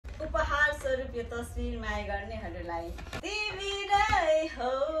यो तस्बिर माया गर्नेहरूलाई तिमी नै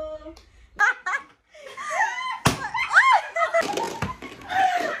हो।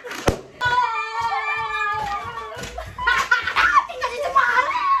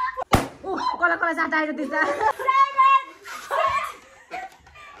 कला कला जाता है दिशा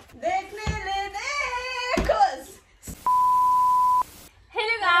देखनेले देखोस्।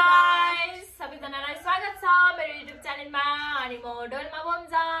 हेलो गाइस, सबैजनालाई स्वागत छ मेरो युट्युब च्यानलमा। अनि म डोल्मा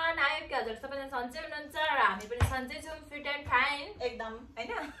बोमजन। आयो कि हजुर सबैजना सन्चै हुनुहुन्छ र हामी पनि सन्चै छौँ, फिट एन्ड फाइन एकदम हैन।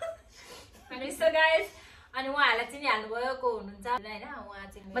 अनि सो गाइस, अनि उहाँहरूलाई चिनिहाल्नुभयो को हुनुहुन्छ हैन। उहाँ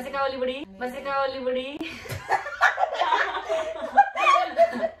चाहिँ बसेका ओली बुढी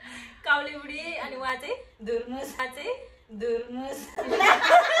काउली बुढी। अनि उहाँ चाहिँ दुर्मुस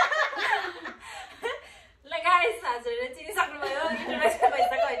ल गाइस, हजुरले चिनिसक्नुभयो, इन्ट्रोडक्सन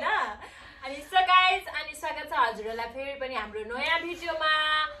भइसक्यो हैन। अनि सो गाइस, अनि स्वागत छ हजुरहरूलाई फेरि पनि हाम्रो नयाँ भिडियोमा।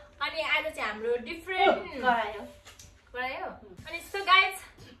 अनि आज चाहिँ हाम्रो डिफरेन्ट गरायो। अनि सो गाइस,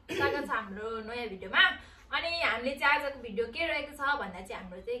 स्वागत छ हाम्रो नयाँ भिडियोमा। अनि हामीले चाहिँ आजको भिडियो के रहेको छ भन्दा चाहिँ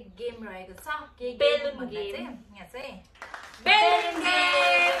हाम्रो चाहिँ गेम रहेको छ। के गेम भन्दा चाहिँ यहाँ चाहिँ बेलुन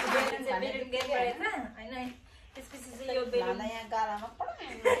गेम रहेछ हैन। त्यसपछि चाहिँ यो बेलुन यहाँ गालामा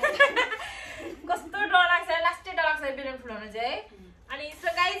कस्तो डर लाग्छ, लास्टै डर लाग्छ बेलुन फुलाउनु चाहिँ। अनि सो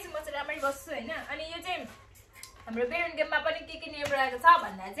गाइस, म चाहिँ राम्ररी बस्छु हैन। अनि यो चाहिँ हाम्रो बेलुन गेममा पनि के नियम रहेको छ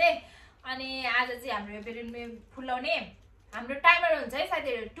भन्दा चाहिँ, अनि आज चाहिँ हाम्रो यो बेलुन फुलाउने हाम्रो टाइमर हुन्छ है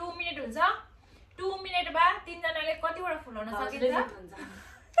साथीहरु। 2 मिनेट हुन्छ। 2 मिनेटमा 3 जनाले कतिवटा फुलाउन सकिन्छ?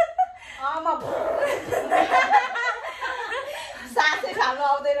 साथै खानु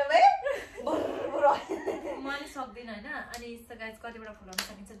आउँदैन भाइ, म नि सक्दिनँ हैन। अनि यस्तो गाइस, कतिवटा फुलाउन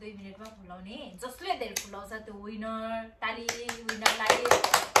सकिन्छ 2 मिनेटमा फुलाउने। जसले धेरै फुलाउँछ त्यो विनर, ताली विनरलाई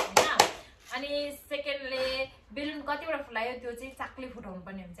हैन। अनि सेकेन्डले बेलुन कतिवटा फुलायो त्यो चाहिँ चाकले फुटाउनु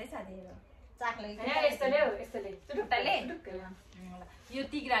पर्ने हुन्छ है साथीहरु। चाकले हैन, यस्तोले टुटुक्टाले यो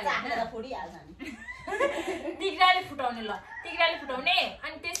तिग्राले हैन फुडिहाल्छ नि। तिग्राले फुटाउने। ल, तिग्राले फुटाउने।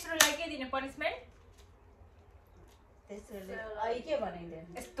 अनि तेस्रोलाई के दिने पनिशमेन्ट? त्यसले अहिले के भनिदियो?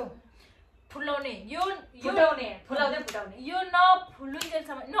 यस्तो फुलाउने। यो फुटाउने यो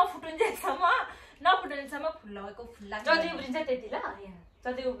नफुटुन्जेलसम्म फुलाएको फुल्ला जति उब्रिन्छ त्यति। ल, यहाँ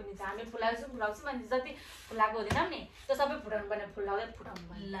जति उब्रिन्छ हामी फुलाउँछौँ अनि जति फुलाएको हुँदैनौँ नि त्यो सबै फुटाउनु पर्ने, फुटाउनु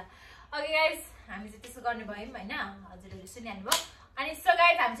पर्ने। ल ओके गाइस, हामी चाहिँ त्यसो गर्ने भयौँ हैन। हजुरहरूले सुनिहाल्नु भयो। अनि सो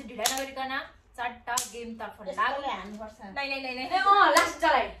गाइस, हामी चाहिँ ढिला नगरिकन चारवटा गेम तर्फ लाग्नु हान्नुपर्छ। नै लास्ट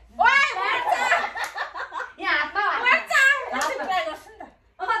चलाइ यहाँ हातमा ट्राई गर्छु नि त।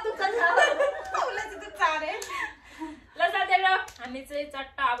 ल साथीहरु, हामी चाहिँ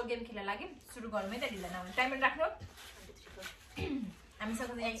चारवटा अब गेम खेल्न लाग्यौँ। सुरु गरौँ है त, ढिला नहुने। टाइमर राख्नु। हामीसँग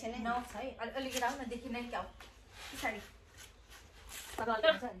चाहिँ एकछिन नै नआउँछ है। अलिकति आऊ न, देखिन क्या हो पछाडि।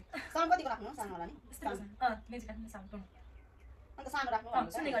 साउन्ड कतिको राख्नु? सानो होला नि। म्युजिक राख्नु साउन्ड। अन्त सानो राख्नु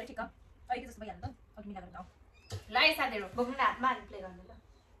सुन्ने गरी ठिक हो। अहिले जस्तो भइहाल्छ त, अघि मिलाएर आऊ। ल है साथीहरु, बोक्नु हातमा हात प्ले गर्नु ल।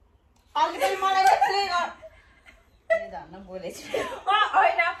 अलिकति मलाई प्ले गर। ए धन्न बोलेछु।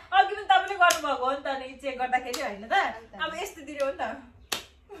 होइन, अघि पनि तपाईँले गर्नुभएको हो नि त। नि चेक गर्दाखेरि होइन त, अब यस्तो दिने हो नि त।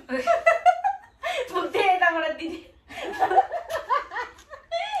 पुग्थेँ यताबाट दिदी।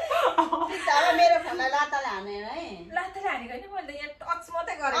 अब मेरो फोनलाई लाताले हानेन है। लात्ताले हानेको होइन, मैले त यहाँ टच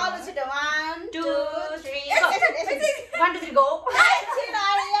मात्रै गरेँ। अरू छिटो 1 2 3 1 2 3 गो। छिटो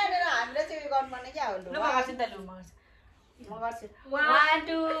अरे यहाँनिर हामीले चाहिँ गर्नुपर्ने क्या हो। ल, म गर्छु नि त। ल, म गर्छु। 1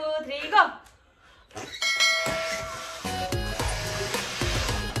 2 3 गो।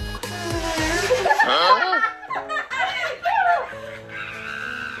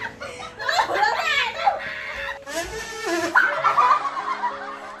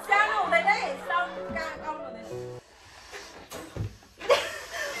 सानो हुँदैन है, साउन्ड कम हुँदैन।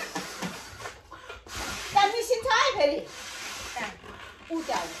 त्यहाँ मिसिन छ है फेरि ऊ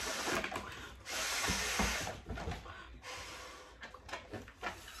त्यहाँ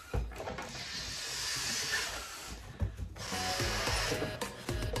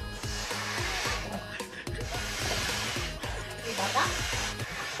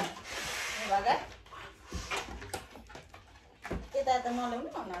यता यता नल्याउनु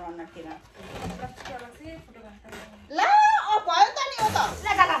अनुहारतिर। ल भयो त नि हो त।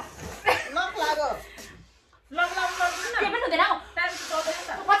 लक लाग्यो। लग के पनि हुँदैन हौ। टाइम चल्दैन त।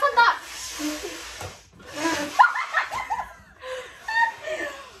 बच्छ नि त।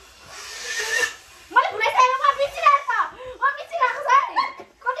 मैले फुलाइसकेको, म बिचिरहेको छ।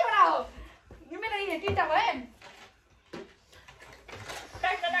 कतिवटा हो? यो मेरो यहाँ 3टा भयो।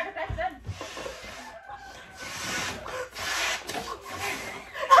 टाइम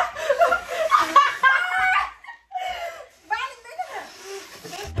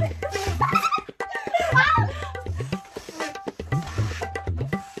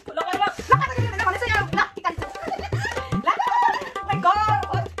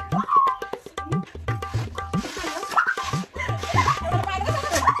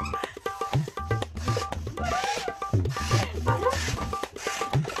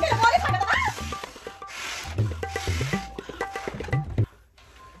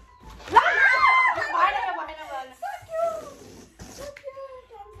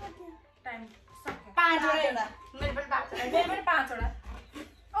 5वटा मेरो पनि 5वटा मेरो पनि 5वटा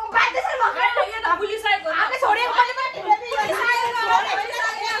ओ बाध्य छ म यो त फुलिसकेको हो आफै छोडेको पनि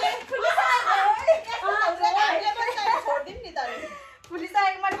छोडिदिउँ नि त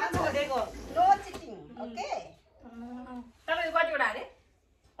फुलिसकेको मैले पनि छोडेको नो चिटिङ ओके तपाईको कतिवटा अरे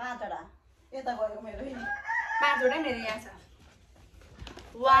 5वटा यता गयो मेरो 5वटा मेरो यहाँ छ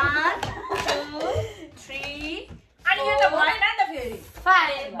 1 2 3 अनि यो त भएन नि त फेरि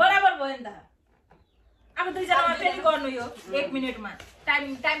 5 बराबर भयो नि त अब दुईजनामा फेरि गर्नु यो 1 मिनेटमा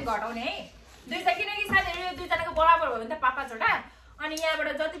टाइम घटाउने है दुईजना किनकि साथीहरु यो दुईजनाको बराबर भयो भने त 5-5वटा अनि यहाँबाट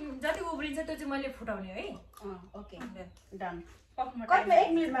जति उब्रिन्छ त्यो चाहिँ मैले फुटाउने है ओके डन कतिमा 1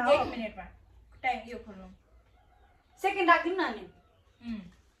 मिनेटमा 1 मिनेटमा टाइम यो खोल्नु सेकेन्ड राख्दिम न अनि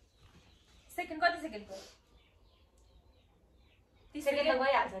सेकेन्ड कति सेकेन्डको 30 सेकेन्ड त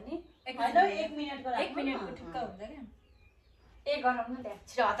गइहाल्छ नि 1 मिनेटको 1 मिनेटको ठिक्क हुन्छ क्या ए गरौँ न त्यहाँ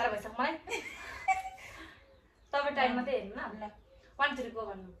छिटो हतार भइसक्यो मलाई तपाईँ टाइम मात्रै हेर्नु न 1 3 गो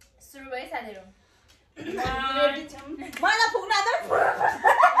गर्नु सुरु भयो साथीहरु रेडी छौं मलाई फुक्न आउँदैन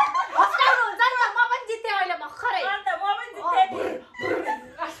हस्काउनु हुन्छ नि म पनि जिते अहिले भर्खरै अन्त म पनि जिते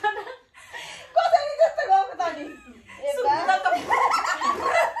कसरी जस्तो गएको त नि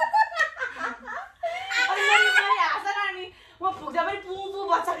अनि मैले हाँसेर अनि म फुक्दा पनि पु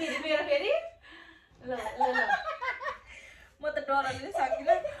बच्छ फेरि मेरो फेरि ल म त डराउनु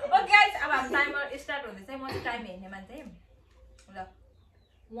सकिनँ ओके गाइस अब हाम्रो टाइमर स्टार्ट हुँदैछ म चाहिँ टाइम हेर्ने मान्छे ल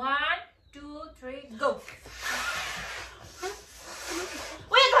 1 2 3 गो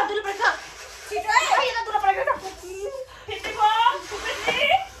ओए दुलो परेछ छिटो ओए यो त दुलो परेछ 54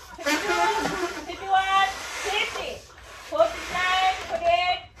 53 51 50 49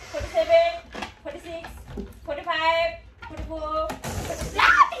 48 47 46 45 44 ला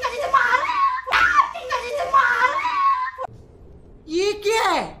tinggal di tempat ये क्या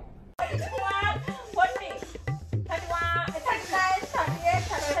है 41 40 31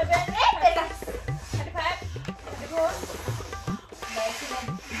 39 38 37 35 34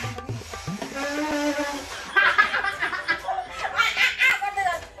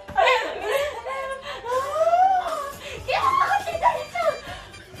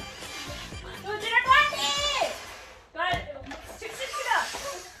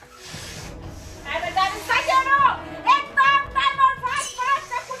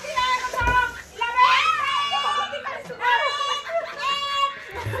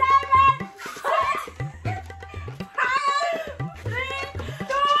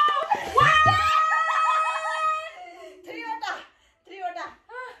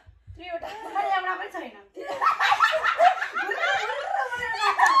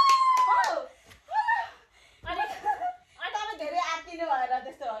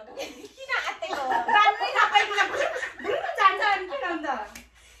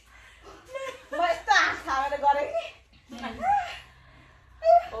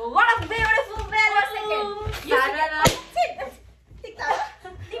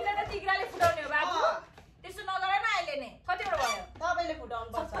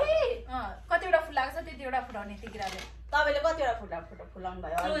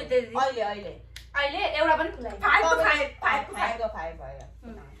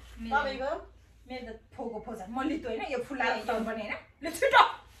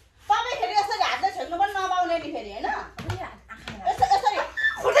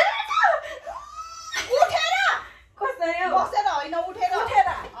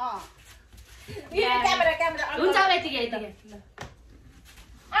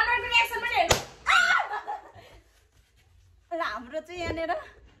 हाम्रो चाहिँ यहाँनेर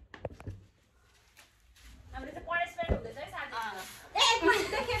हाम्रो चाहिँ पनिशमेन्ट हुँदैछ है साथी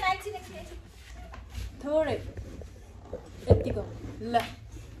थोरै यतिको ल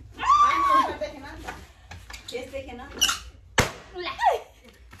देखेन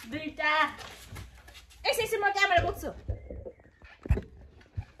दुईटा एकछिन म क्यामेरा बोक्छु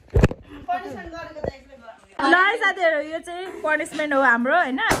ल है साथीहरु यो चाहिँ पनिशमेन्ट हो हाम्रो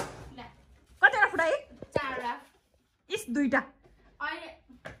हैन कतिवटा फुटाइ 4वटा इस दुईटा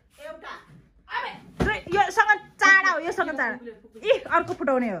एउटा योसँग चाडा हो योसँग चाडा इ अर्को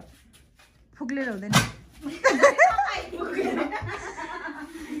फुटाउने हो फुक्लेर हुँदैन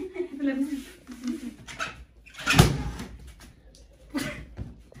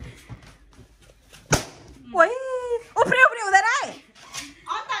ओइ उफ्रे उफ्रे हुँदैन है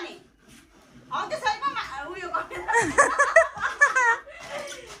अन्त नि हौ त्यसैमा उयो गर्ने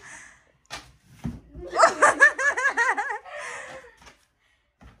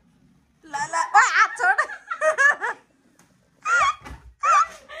ल ल ओ हात छोड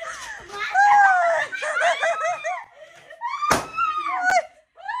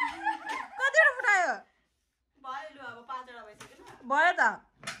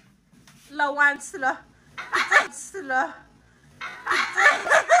वान्स ल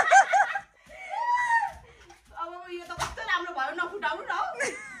अब यो त कस्तो राम्रो भयो नफुटाउनु न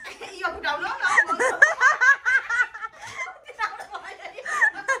यो फुटाउनु न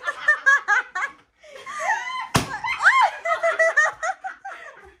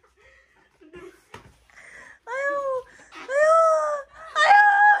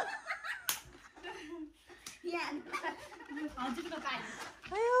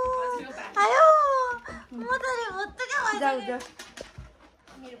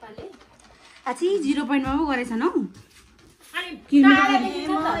आछि 0 पोइन्टमा पो गरेछन् हौ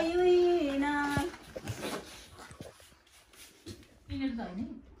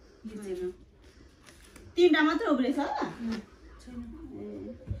तीनटा मात्र उब्रेछ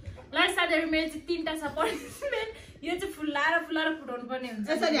ल साथीहरु मेरो चाहिँ 3टा छ पनिसमेन्ट यो चाहिँ फुल्लाएर फुटाउनु पर्ने हुन्छ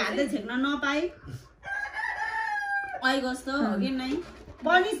यसरी हातले झेक्न नपाए अहिले कस्तो हो कि नै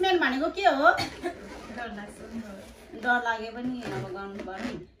पनिसमेन्ट भनेको के हो डर लागे पनि अब गर्नु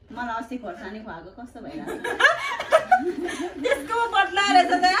पर्यो मलाई अस्ति खोर्सानी खुवाएको कस्तो भइरहेको त्यसको बदला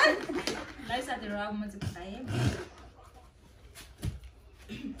रहेछ त ल साथीहरु अब म चाहिँ खुवाएँ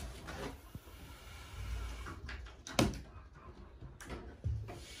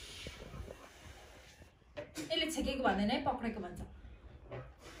यसले छेकेको भन्दैन है पक्रेको भन्छ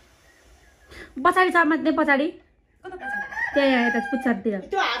पछाडी चामच्ने पछाडी कता पछाडी त्यहाँ यहाँ यता पुच्छाडतिर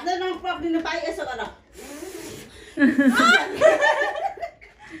त्यो हातले नपक्रिनु पाए यसो गर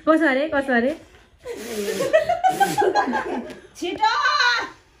कसो अरे छिटो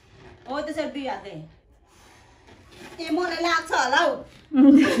हो त्यसरी 2 हातले ए मलाई लाग्छ होला हौ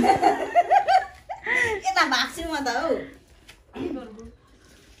यता भाग्छु म त हौ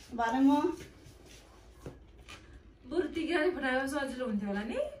भने म बुर्ती गाडी फटायो सजिलो हुन्थ्यो होला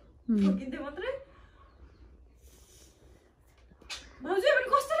नि ठोकिन्थे मात्रै भाउजू पनि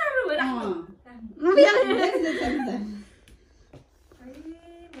कस्तो राम्रो भइरहेको म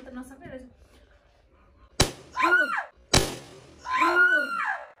त नसक्ने रहेछ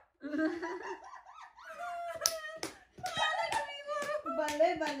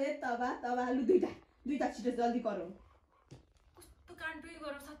बल्ले तबा आलु दुईटा छिटो जल्दी गरौ कस्तो कान्टुई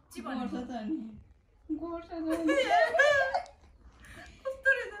गरौ साच्चै भन्नु गर्छ त नि गर्छ कस्तो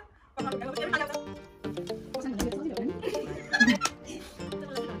रहेछ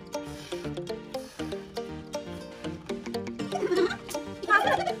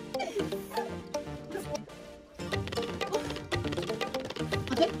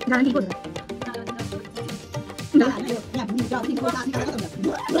Jangan ikut.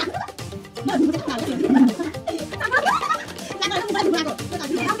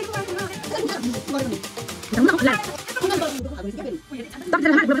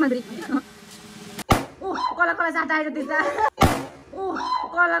 Kalau santai itu bisa.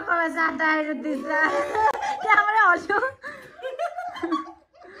 Kalau santai itu bisa. Jangan mana ojo.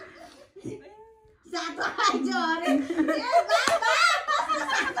 Santai jore.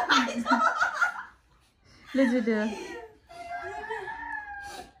 Legit dia.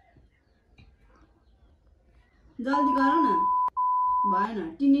 जल्दी गर न भएन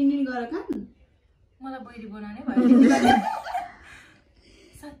टिनिन गर खान मलाई बहिरी बनाउने भयो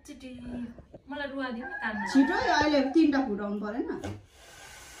साच्चै मलाई रुवा दिनु न काम छिटो अहिले 3टा फुटाउनु परेन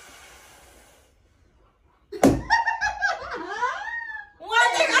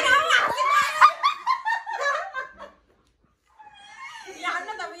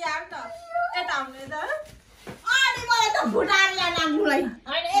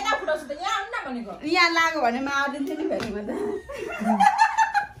यहाँ लाग्यो भने म आउँदिन्छु नि फेरि म त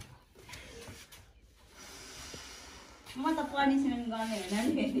म त पनिसमेन्ट गर्ने होइन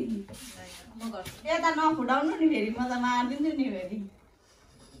नि फेरि म गर्छु यता नफुटाउनु नि फेरि म त मारिदिन्छु नि फेरि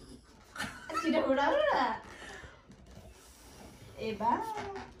छिटो फुटाउनु न ए बा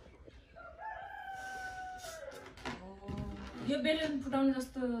यो बेलुन फुटाउनु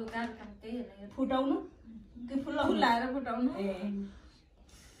जस्तो गाह्रो काम त्यही होइन फुटाउनु कि फुलाएर फुटाउनु ए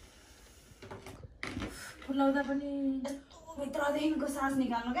फुलाउँदा पनि भित्रदेखिको सास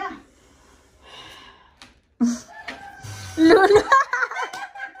निकाल्नु क्या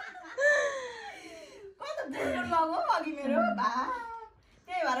कस्तो बुढो लगो अघि मेरो भा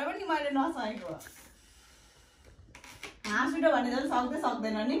त्यही भएर पनि मैले नसकेको हाँस उठ्यो भने झन्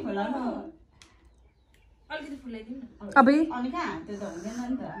सक्दैन नि फुलाउनु अलिकति फुलाइदिउँ न अबे अनि कहाँ त्यो त हुँदैन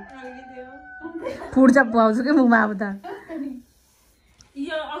नि त अलिकति फुट्छ भाउजू के मुखमा अब त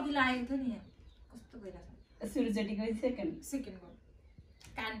यो अघि लागेको थियो नि यहाँ कस्तो भइरहेको सुरुचोटिको सेकेन्डको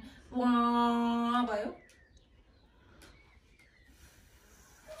कान वाँ भयो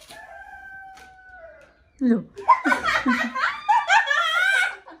लु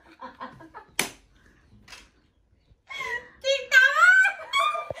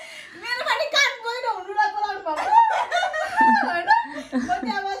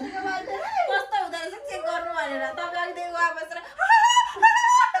कस्तो हुँदो रहेछ चेक गर्नु भनेर तपाईँ अघिदेखि गएर बसेर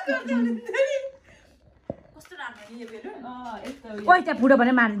कस्तो राम्रो नि यो बेलुन यस्तो ओइ त्यहाँ फुटो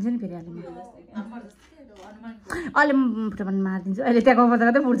भने मारिदिन्छु नि फेरि अहिले अहिले फुटो भने मारिदिन्छु अहिले त्यहाँ गएर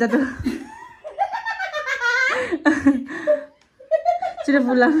कतै फुट्छ त छिटो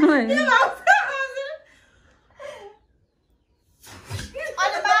फुलाउनु है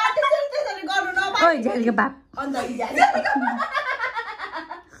ओइ झ्यालीको बाप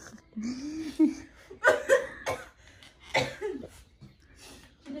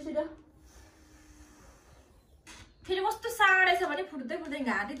फेरि कस्तो साँडै छ भने फुट्दै फुट्दै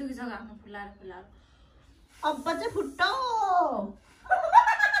घाँटी दुखिसक्यो आफ्नो फुलाएर अब चाहिँ फुट्टो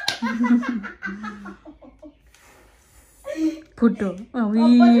फुटो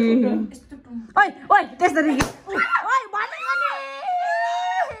ओइ ओइ त्यसरी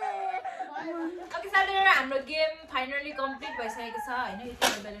हाम्रो गेम फाइनली कम्प्लिट भइसकेको छ होइन यो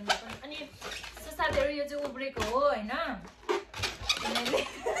बेलुनमा पनि अनि साथीहरू यो चाहिँ उब्रेको हो होइन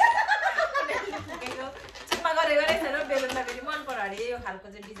चुम्मा गरेको रहेछ र बेलुनलाई फेरि मन पर्यो अरे यो खालको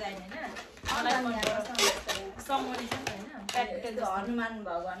चाहिँ डिजाइन होइन हनुमान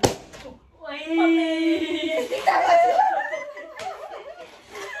भगवान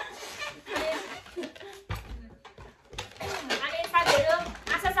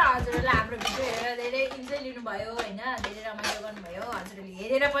हजुरहरूलाई हाम्रो भिडियो हेरेर धेरै इन्जोय लिनुभयो होइन धेरै रमाइलो गर्नुभयो हजुरहरूले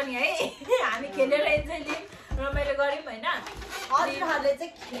हेरेर पनि है हामी खेलेर इन्जोय लियौँ रमाइलो गऱ्यौँ होइन हजुरहरूले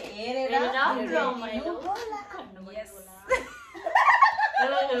चाहिँ हेरेर रमाइलो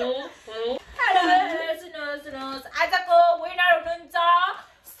सुन्नुहोस् आजको विनर हुनुहुन्छ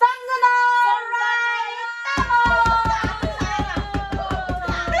सम्झना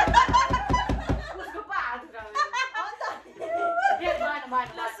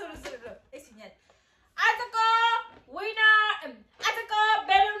आजको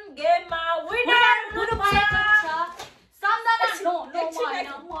बेलुन गेममा विनर हुनुभएको छ सम्झना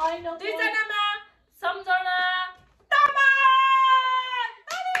दुईजनामा सम्झना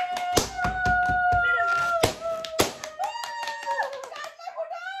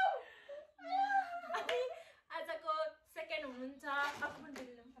आजको सेकेन्ड हुनुहुन्छ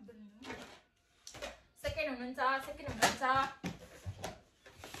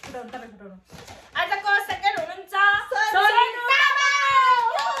आजको सेकेन्ड हुनुहुन्छ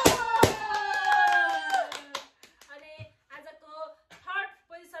अनि आजको थर्ड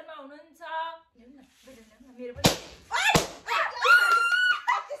पोजिसनमा हुनुहुन्छ मेरो पनि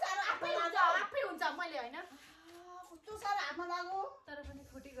आफै हुन्छ मैले होइन कस्तो साह्रो हातमा लाग्यो तर पनि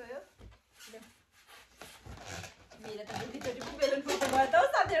फुटिगयो मेरो त दुईचोटि बेलुन फुट्नु भयो त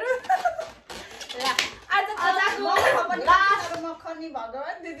साथीहरू मखनी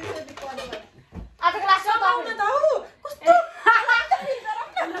भगवान दिदीचोटि पर्यो आजको लास्ट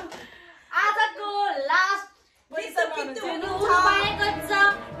आजको लास्ट भएको छ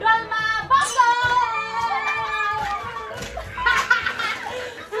डोल्मा बम्जन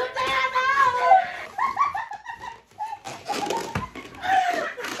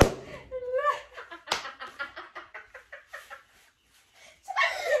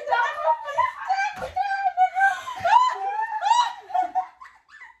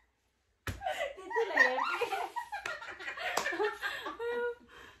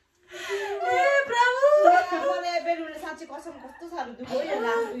कसम कस्तो साह्रो दुख्यो यो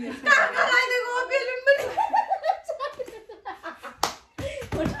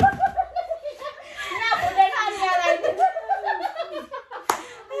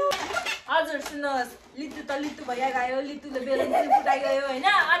हजुर सुन्नुहोस् लितु त लितु भइगयो लितुले बेलुन पनि फुटाइगयो होइन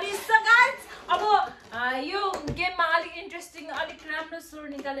अनि सो गाइस अब यो गेममा अलिक इन्ट्रेस्टिङ अलिक राम्रो सुर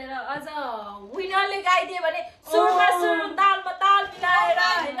निकालेर अझ विनरले गाइदियो भने सुरमा सुर तालमा ताल मिलाएर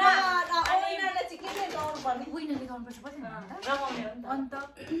होइन विनरले गाउनुपर्छ रमाउने हो नि त अन्त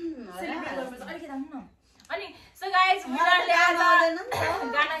सेलिब्रेट गर्नुपर्छ अलिकति आउनु न अनि सो गाइस विनरले आज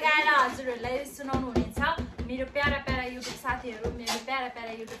गाना गाएर हजुरहरूलाई सुनाउनु हुनेछ मेरो प्यारा प्यारा युट्युब साथीहरू मेरो प्यारा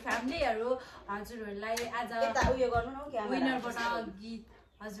प्यारा युट्युब फ्यामिलीहरू हजुरहरूलाई आज उयो गर्नु न विनरबाट गीत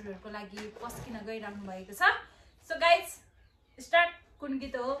हजुरहरूको लागि पस्किन गइराख्नु भएको छ सो गाइस स्टार्ट कुन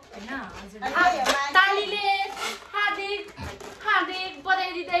गीत हो होइन हजुर तालीले हार्दिक हार्दिक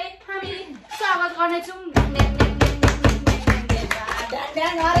बधाई दिँदै हामी स्वागत गर्नेछौँ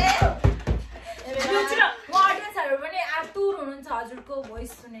अडियन्सहरू पनि आतुर हुनुहुन्छ हजुरको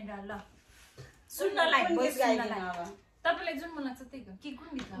भोइस सुनेर ल सुन्नलाई भोइस सुन्नलाई तपाईँलाई जुन मन लाग्छ त्यही के कुन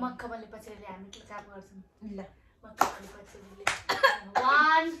गीत मक्खमले पछाडि हामी के चाप गर्छौँ ल मक्खमले पछाडि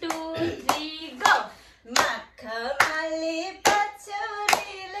 1 2 3 गो मखमले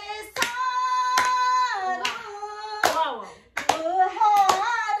पछौरीले सानो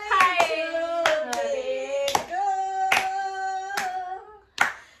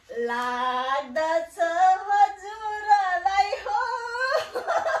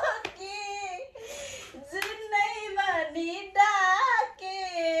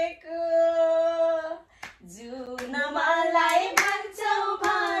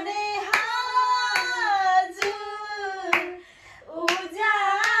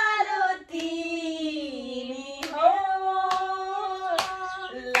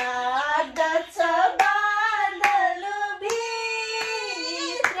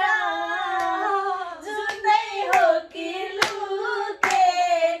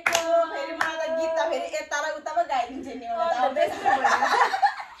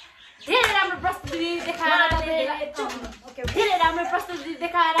प्रस्तुति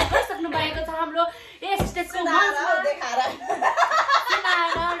देखाएर गइसक्नु भएको छ हाम्रो यस स्टेजको मञ्चमा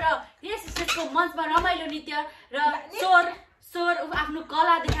र यस स्टेजको मञ्चमा रमाइलो नृत्य र स्वर आफ्नो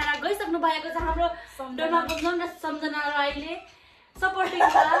कला देखाएर गइसक्नु भएको छ हाम्रो डोल्मा बोम्जोन र सम्झना राईले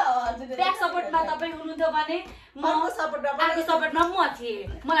सपोर्टिङमा ब्याक सपोर्टमा तपाईँ हुनुहुन्थ्यो भने म अर्को सपोर्टमा म थिएँ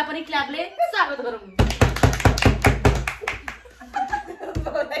मलाई पनि क्ल्यापले स्वागत गरौँ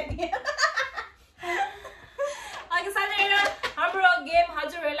हाम्रो गेम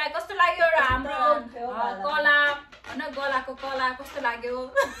हजुरहरूलाई कस्तो लाग्यो र हाम्रो कला होइन गलाको कला कस्तो लाग्यो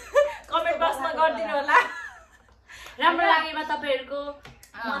कमेन्ट बक्समा गरिदिनु होला राम्रो लागेमा तपाईँहरूको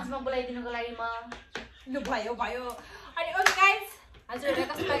मञ्चमा बोलाइदिनुको लागि म भयो अनि ओके गाइस हजुरहरूलाई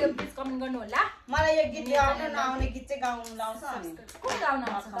कस्तो लाग्यो प्लिज कमेन्ट गर्नु होला मलाई यो गीत गाउन नआउने गीत चाहिँ गाउन लाउँछ अनि कुन गाउन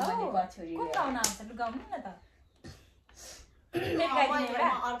आउँछ कुन गाउन आउँछ लु गाउनु न त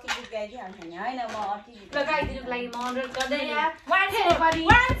अर्कै गीत गाइदिइहाल्छु नि होइन म अर्कै गीत गाइदिनुको लागि म अनुरोध गर्दै ल 1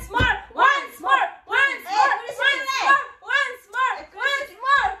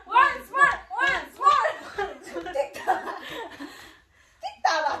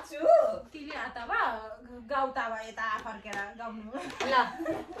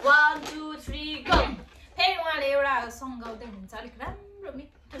 2 3 गो फेरि उहाँले एउटा सङ गाउँदै हुनुहुन्छ अलिक राम्रो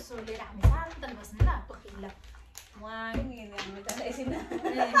मिठो स्वर लिएर हामी शान्तले बस्ने ल ओके ल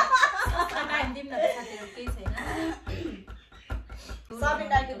टाइम दिउँ न त साथीहरू केही छैन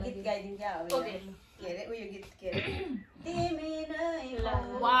सबिनाको गीत गाइदिउँ क्या अब के अरे उयो गीत के अरे तिमी नै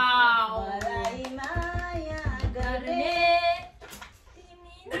वाउ मलाई माया गर्ने तिमी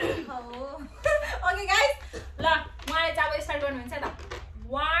नै हो ओके गाइस ल उहाँले चाहिँ अब स्टार्ट गर्नुहुन्छ त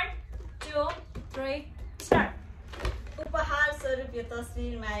 1 2 3 स्टार्ट उपहार स्वरूप यो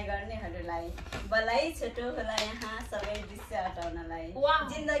तस्बिर माया गर्नेहरूलाई बलाई छोटो होला यहाँ सबै दृश्य हटाउनलाई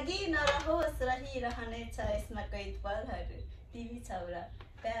जिन्दगी नरहोस् रहिरहनेछ यसमा कैद पलहरू तिमी छौ र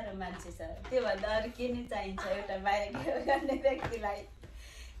प्यारो मान्छे छ त्योभन्दा अरू के नै चाहिन्छ एउटा माया गर्ने व्यक्तिलाई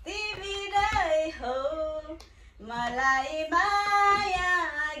तिमी नै हो मलाई माया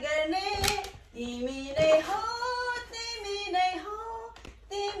गर्ने तिमी नै हो तिमी नै हो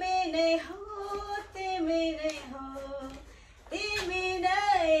तिमी नै हो तिमी नै हो तिमी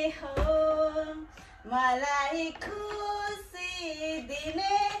नै हो मलाई खुसी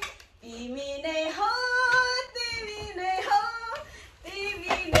दिने तिमी नै हो तिमी नै हो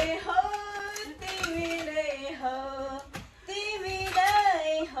तिमी नै हो तिमी नै हो तिमी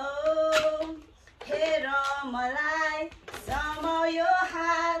नै हो हेर मलाई समायो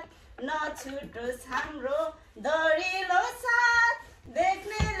हात नछुटोस् हाम्रो दरिलो साथ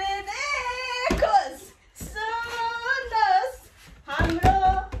देख्नेले देखोस् सुनोस् हाम्रो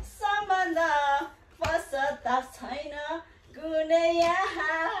सम्बन्ध पश्चाताप छैन कुनै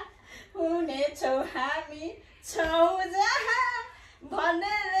यहाँ हुनेछौँ हामी छौँ जहाँ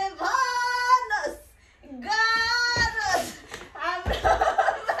भनेर भनोस् गरोस् हाम्रो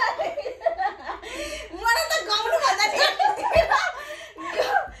मलाई त गाउनु भन्दा नि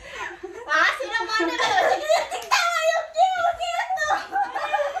हाँसेर भन्ने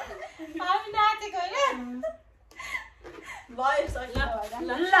भयो सक्यो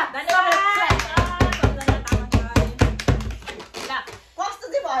कस्तो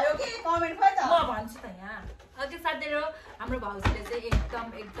चाहिँ भयो कि कमेन्ट खोइ त म भन्छु त यहाँ अघि साथीहरू हाम्रो भाउजूले चाहिँ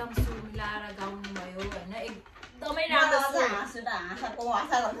एकदम सुर मिलाएर गाउनु भयो होइन एकदमै राम्रो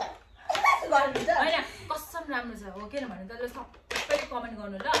होइन कसम राम्रो छ हो किनभने त्यसले सबैले कमेन्ट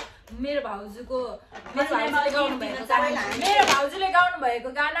गर्नु ल मेरो भाउजूले गाउनु भएको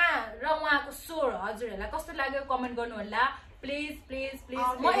गाना र उहाँको स्वर हजुरहरूलाई कस्तो लाग्यो कमेन्ट गर्नु होला प्लिज प्लिज प्लिज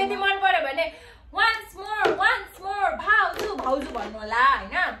म यदि मन पर्यो भने once more भाउजू भन्नु होला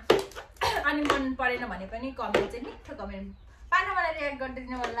होइन अनि मन परेन भने पनि कमेन्ट चाहिँ मिठो कमेन्ट पार्न मलाई रियाक्ट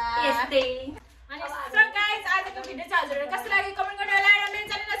गरिदिनु होला यस्तै अनि सो गाइस आजको भिडियो चाहिँ हजुरहरूलाई कस्तो लाग्यो कमेन्ट